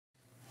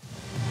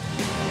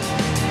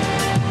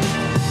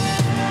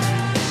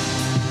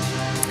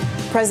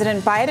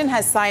President Biden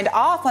has signed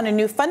off on a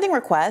new funding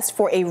request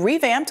for a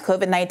revamped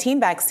COVID-19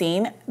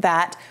 vaccine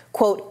that,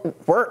 quote,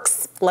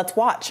 works. Let's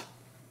watch.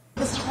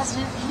 Mr.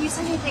 President, can you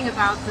say anything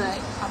about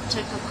the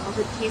uptick of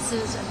COVID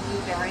cases and the new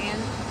variant?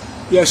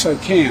 Yes, I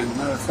can.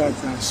 Matter of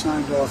fact, I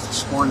signed off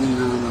this morning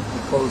on a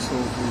proposal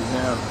we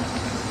have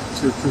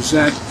to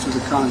present to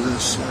the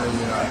Congress a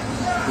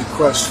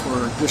request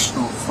for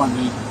additional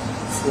funding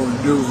for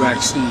a new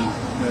vaccine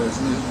that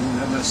is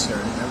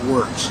necessary, that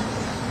works.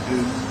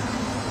 And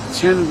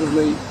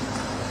tentatively,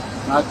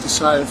 not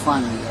decided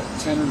finally yet,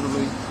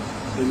 tentatively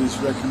it is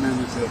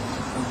recommended that,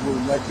 it will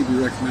likely be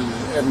recommended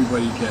that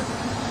everybody get it,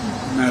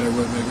 no matter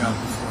whether they got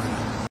it before or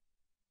not.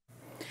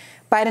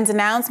 Biden's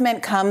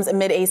announcement comes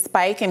amid a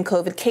spike in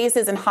COVID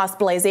cases and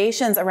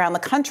hospitalizations around the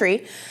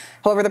country.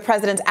 However, the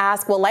president's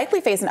ask will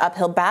likely face an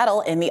uphill battle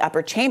in the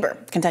upper chamber.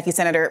 Kentucky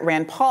Senator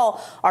Rand Paul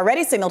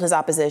already signaled his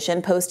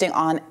opposition, posting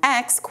on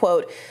X,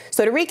 quote,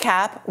 so to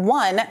recap,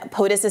 one,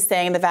 POTUS is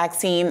saying the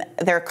vaccine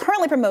they're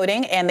currently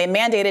promoting and they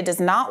mandated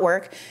does not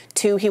work.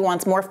 Two, he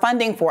wants more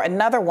funding for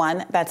another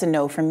one. That's a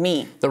no from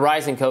me. The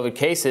rise in COVID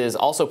cases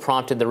also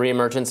prompted the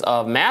reemergence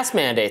of mask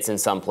mandates in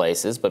some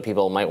places, but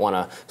people might want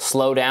to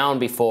slow down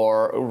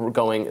before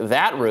going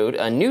that route.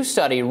 A new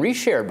study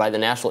reshared by the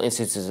National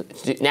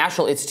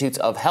Institutes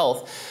of Health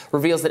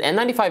reveals that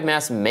N95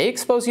 masks may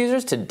expose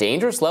users to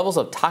dangerous levels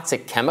of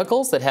toxic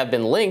chemicals that have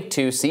been linked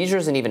to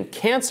seizures and even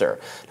cancer.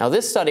 Now,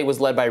 this study was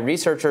led by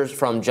researchers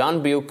from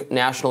Jeonbuk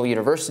National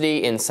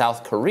University in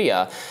South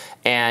Korea,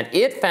 and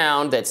it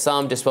found that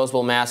some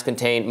disposable masks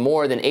contain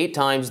more than 8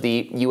 times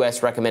the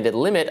U.S. recommended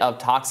limit of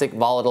toxic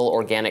volatile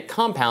organic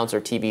compounds, or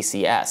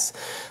TVCS.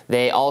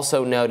 They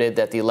also noted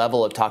that the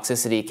level of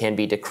toxicity can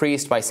be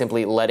decreased by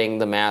simply letting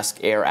the mask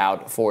air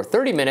out for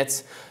 30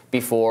 minutes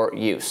before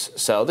use.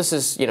 So this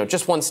is,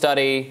 just one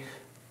study.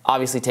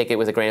 Obviously take it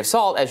with a grain of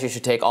salt, as you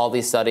should take all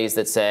these studies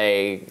that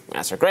say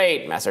masks are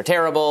great, masks are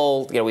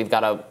terrible. We've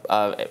got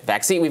a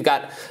vaccine. We've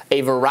got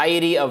a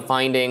variety of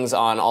findings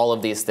on all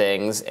of these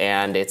things,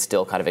 and it's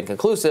still kind of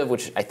inconclusive,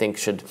 which I think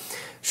should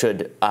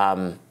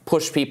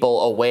push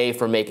people away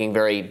from making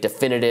very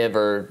definitive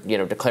or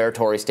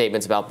declaratory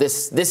statements about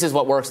this is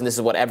what works and this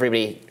is what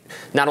everybody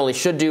not only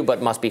should do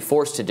but must be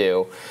forced to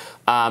do.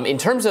 In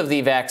terms of the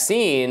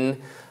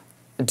vaccine,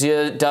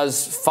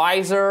 does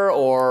Pfizer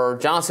or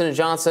Johnson &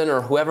 Johnson or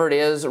whoever it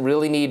is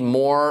really need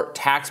more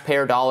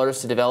taxpayer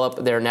dollars to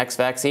develop their next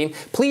vaccine?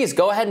 Please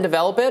go ahead and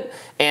develop it.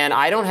 And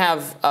I don't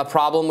have a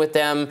problem with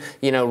them,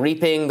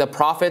 reaping the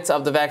profits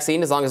of the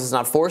vaccine as long as it's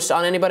not forced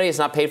on anybody. It's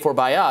not paid for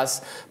by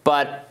us.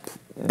 But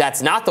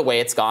that's not the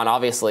way it's gone.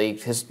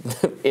 Obviously,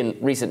 in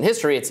recent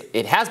history,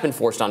 it has been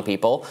forced on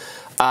people.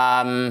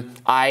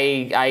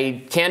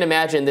 I can't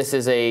imagine this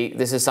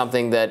is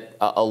something that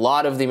a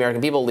lot of the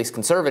American people, at least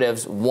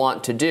conservatives,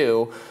 want to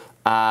do.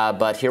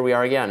 But here we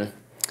are again.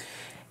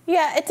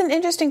 Yeah, it's an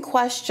interesting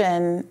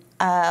question.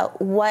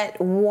 What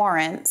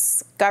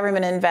warrants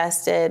government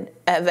investment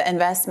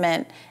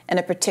in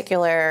a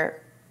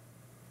particular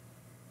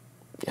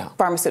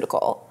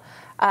pharmaceutical?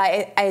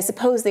 I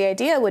suppose the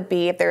idea would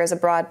be if there is a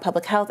broad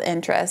public health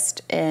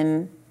interest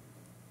in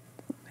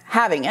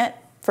having it.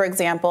 For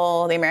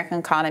example, the American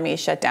economy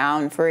shut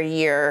down for a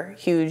year,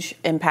 huge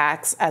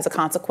impacts as a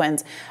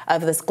consequence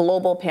of this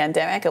global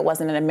pandemic. It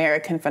wasn't an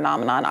American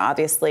phenomenon,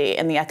 obviously,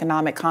 and the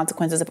economic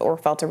consequences of it were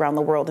felt around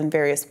the world in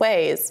various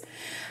ways.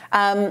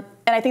 And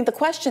I think the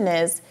question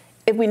is,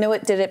 if we know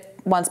it did it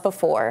once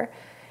before,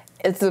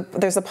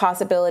 there's a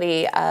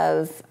possibility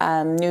of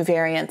new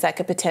variants that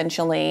could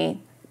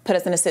potentially put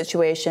us in a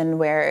situation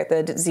where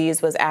the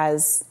disease was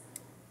as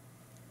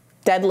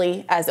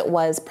deadly as it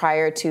was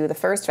prior to the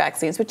first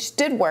vaccines, which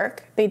did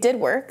work. They did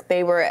work.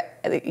 They were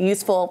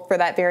useful for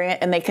that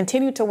variant, and they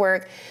continue to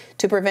work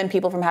to prevent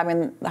people from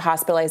having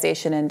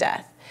hospitalization and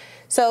death.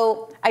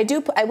 So I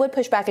would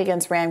push back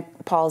against Rand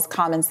Paul's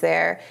comments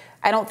there.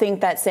 I don't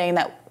think that saying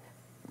that,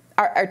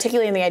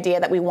 articulating the idea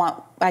that we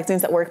want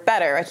vaccines that work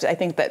better, which I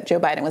think that Joe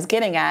Biden was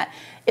getting at,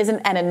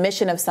 isn't an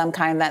admission of some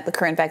kind that the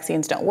current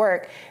vaccines don't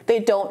work. They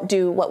don't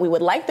do what we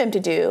would like them to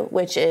do,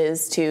 which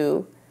is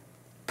to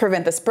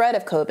prevent the spread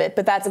of COVID,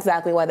 but that's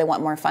exactly why they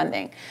want more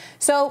funding.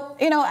 So,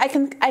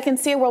 I can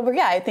see a world where,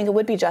 I think it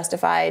would be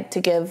justified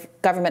to give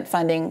government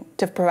funding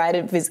to provide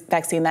a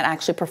vaccine that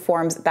actually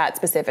performs that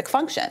specific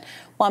function.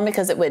 One,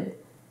 because it would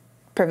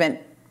prevent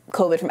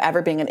COVID from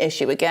ever being an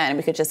issue again.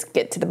 We could just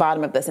get to the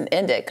bottom of this and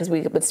end it because we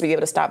would be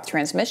able to stop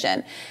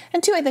transmission.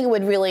 And two, I think it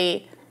would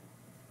really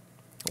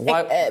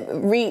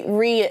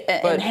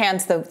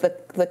enhance the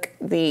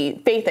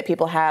faith that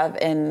people have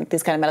in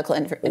these kind of medical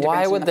interventions.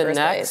 Why would the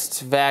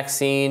next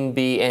vaccine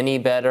be any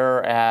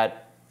better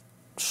at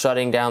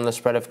shutting down the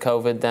spread of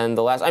COVID than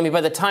the last? I mean,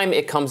 by the time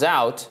it comes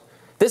out,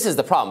 this is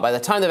the problem. By the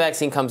time the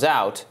vaccine comes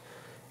out,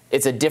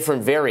 it's a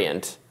different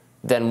variant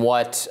than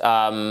what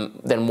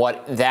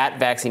that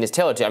vaccine is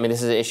tailored to. I mean,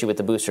 this is an issue with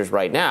the boosters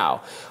right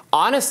now.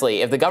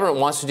 Honestly, if the government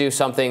wants to do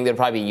something that would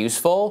probably be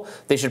useful,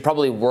 they should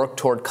probably work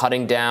toward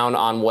cutting down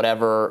on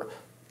whatever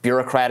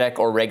bureaucratic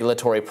or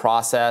regulatory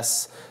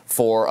process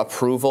for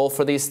approval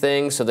for these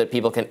things so that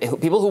people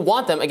who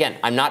want them, again,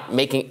 I'm not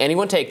making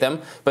anyone take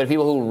them, but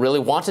people who really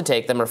want to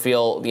take them or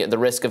feel the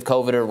risk of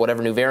COVID or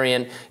whatever new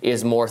variant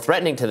is more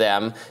threatening to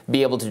them,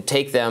 be able to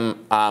take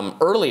them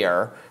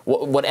earlier.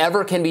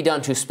 Whatever can be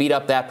done to speed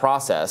up that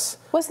process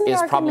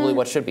is probably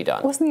what should be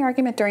done. Wasn't the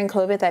argument during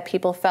COVID that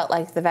people felt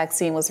like the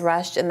vaccine was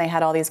rushed and they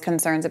had all these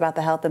concerns about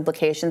the health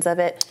implications of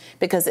it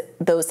because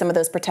some of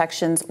those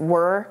protections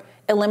were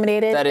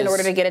eliminated in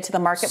order to get it to the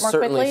market more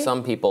quickly? Certainly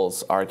some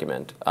people's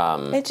argument.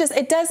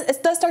 It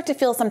does start to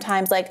feel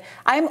sometimes like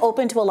I'm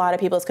open to a lot of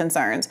people's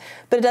concerns,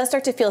 but it does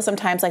start to feel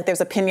sometimes like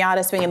there's a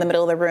piñata swing in the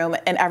middle of the room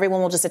and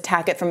everyone will just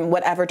attack it from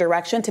whatever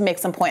direction to make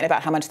some point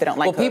about how much they don't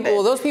like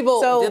COVID. Those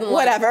people didn't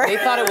whatever. They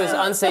thought it was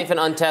unsafe and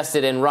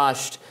untested and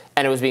rushed,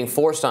 and it was being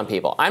forced on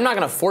people. I'm not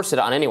going to force it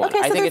on anyone. Okay,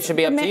 I think it should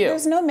be up to you.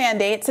 There's no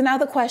mandate. So now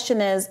the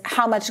question is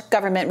how much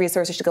government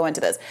resources should go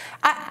into this.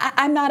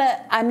 I'm not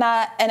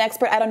an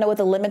expert. I don't know what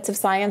the limits of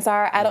science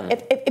are. I don't.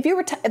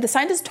 If the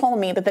scientists told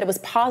me that it was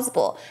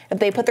possible if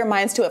they put their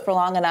minds to it for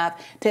long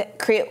enough to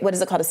create what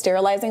is it called, a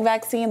sterilizing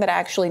vaccine that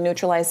actually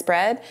neutralized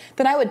spread,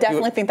 then I would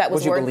definitely think that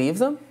was worth. Would you believe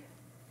them?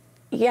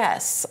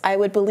 Yes, I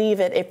would believe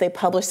it if they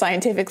published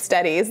scientific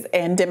studies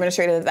and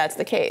demonstrated that that's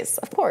the case.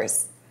 Of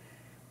course.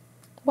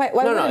 Why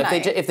no.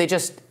 If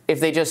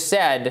they just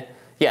said,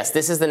 yes,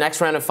 this is the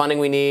next round of funding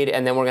we need,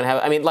 and then we're going to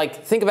have. I mean,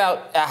 like, think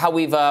about how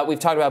we've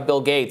talked about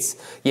Bill Gates,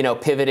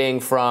 pivoting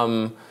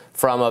from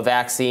a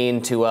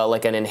vaccine to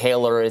like an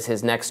inhaler is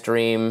his next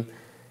dream,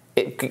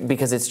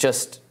 because it's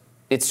just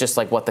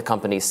like what the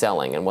company's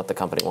selling and what the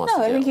company wants to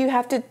do. No, I think you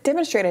have to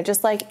demonstrate it,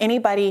 just like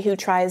anybody who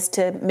tries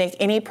to make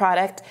any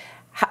product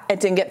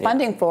and get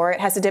funding for it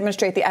has to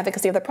demonstrate the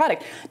efficacy of the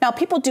product. Now,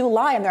 people do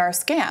lie and there are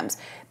scams.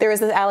 There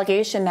is this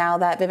allegation now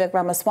that Vivek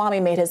Ramaswamy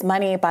made his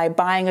money by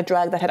buying a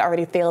drug that had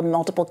already failed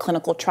multiple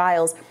clinical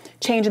trials,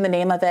 changing the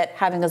name of it,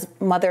 having his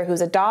mother,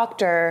 who's a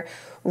doctor,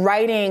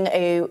 writing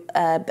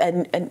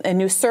a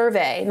new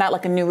survey, not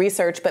like a new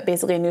research, but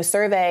basically a new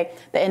survey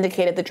that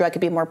indicated the drug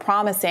could be more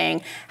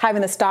promising,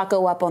 having the stock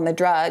go up on the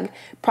drug,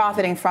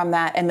 profiting from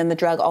that, and then the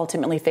drug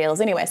ultimately fails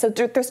anyway. So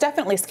there's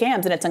definitely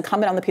scams, and it's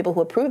incumbent on the people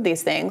who approve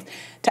these things,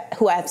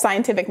 who have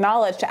scientific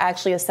knowledge, to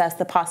actually assess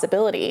the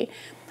possibility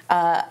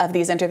of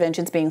these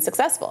interventions being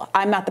successful.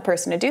 I'm not the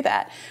person to do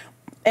that.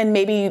 And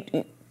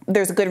maybe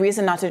there's a good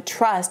reason not to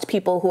trust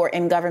people who are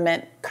in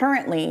government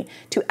currently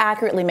to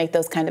accurately make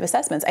those kind of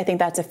assessments. I think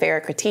that's a fair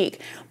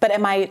critique. But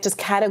am I just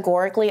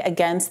categorically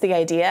against the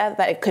idea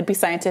that it could be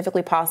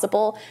scientifically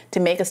possible to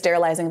make a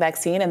sterilizing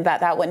vaccine and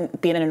that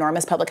wouldn't be an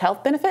enormous public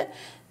health benefit?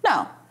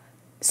 No.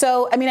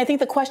 So, I mean, I think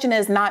the question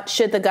is not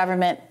should the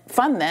government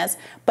fund this,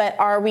 but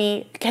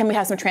can we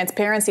have some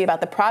transparency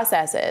about the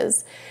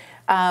processes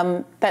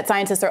that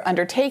scientists are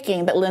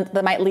undertaking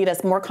that might lead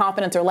us more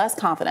confidence or less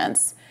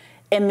confidence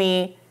in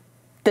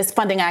this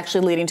funding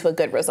actually leading to a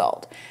good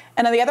result.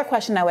 And then the other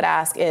question I would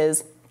ask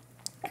is,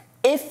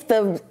 if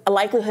the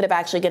likelihood of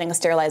actually getting a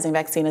sterilizing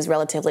vaccine is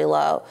relatively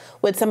low,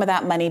 would some of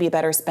that money be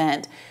better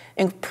spent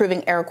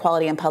improving air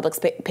quality in public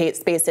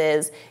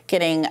spaces,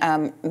 getting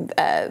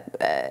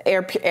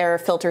air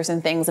filters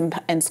and things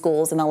in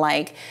schools and the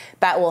like,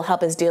 that will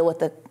help us deal with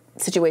the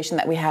situation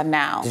that we have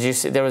now? Did you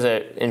see, there was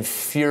an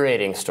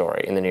infuriating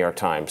story in the New York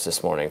Times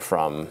this morning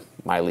from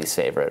my least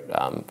favorite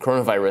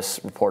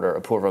coronavirus reporter,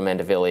 Apurva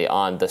Mandavili,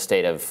 on the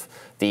state of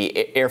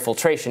the air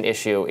filtration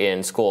issue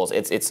in schools.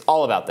 It's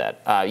all about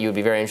that. You would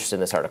be very interested in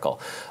this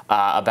article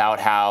about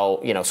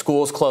how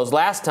schools closed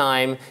last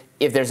time.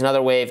 If there's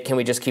another wave, can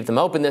we just keep them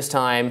open this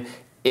time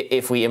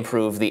if we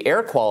improve the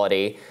air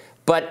quality?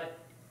 But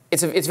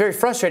it's very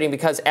frustrating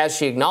because, as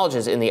she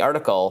acknowledges in the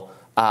article,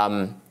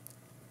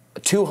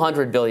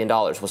 $200 billion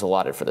was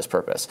allotted for this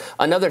purpose.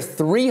 Another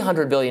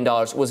 $300 billion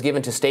was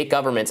given to state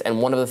governments,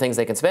 and one of the things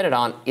they can spend it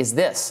on is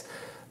this.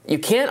 You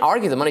can't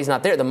argue the money's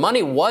not there. The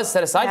money was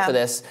set aside for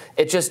this.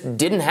 It just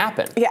didn't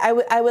happen. Yeah,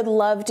 I would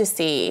love to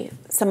see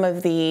some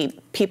of the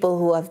people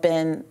who have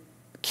been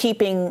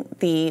keeping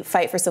the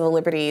fight for civil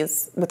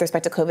liberties with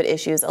respect to COVID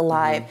issues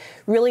alive,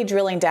 really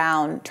drilling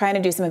down, trying to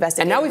do some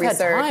investigative research.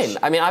 And now we've had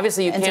time. I mean,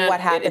 obviously you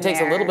can't, it takes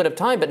a little bit of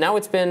time, but now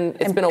it's been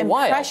a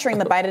while. Pressuring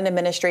the Biden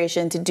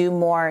administration to do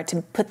more,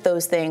 to put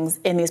those things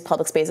in these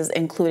public spaces,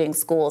 including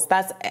schools.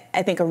 That's,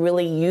 I think, a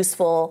really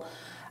useful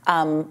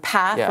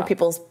path for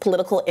people's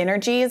political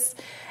energies.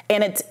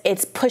 And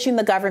it's pushing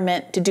the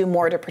government to do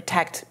more to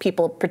protect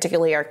people,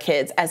 particularly our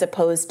kids, as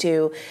opposed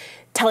to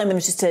telling them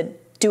just to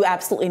do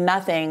absolutely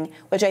nothing,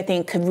 which I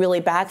think could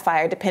really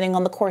backfire depending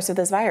on the course of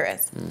this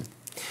virus.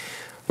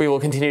 We will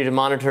continue to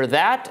monitor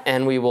that,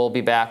 and we will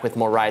be back with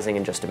more Rising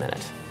in just a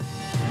minute.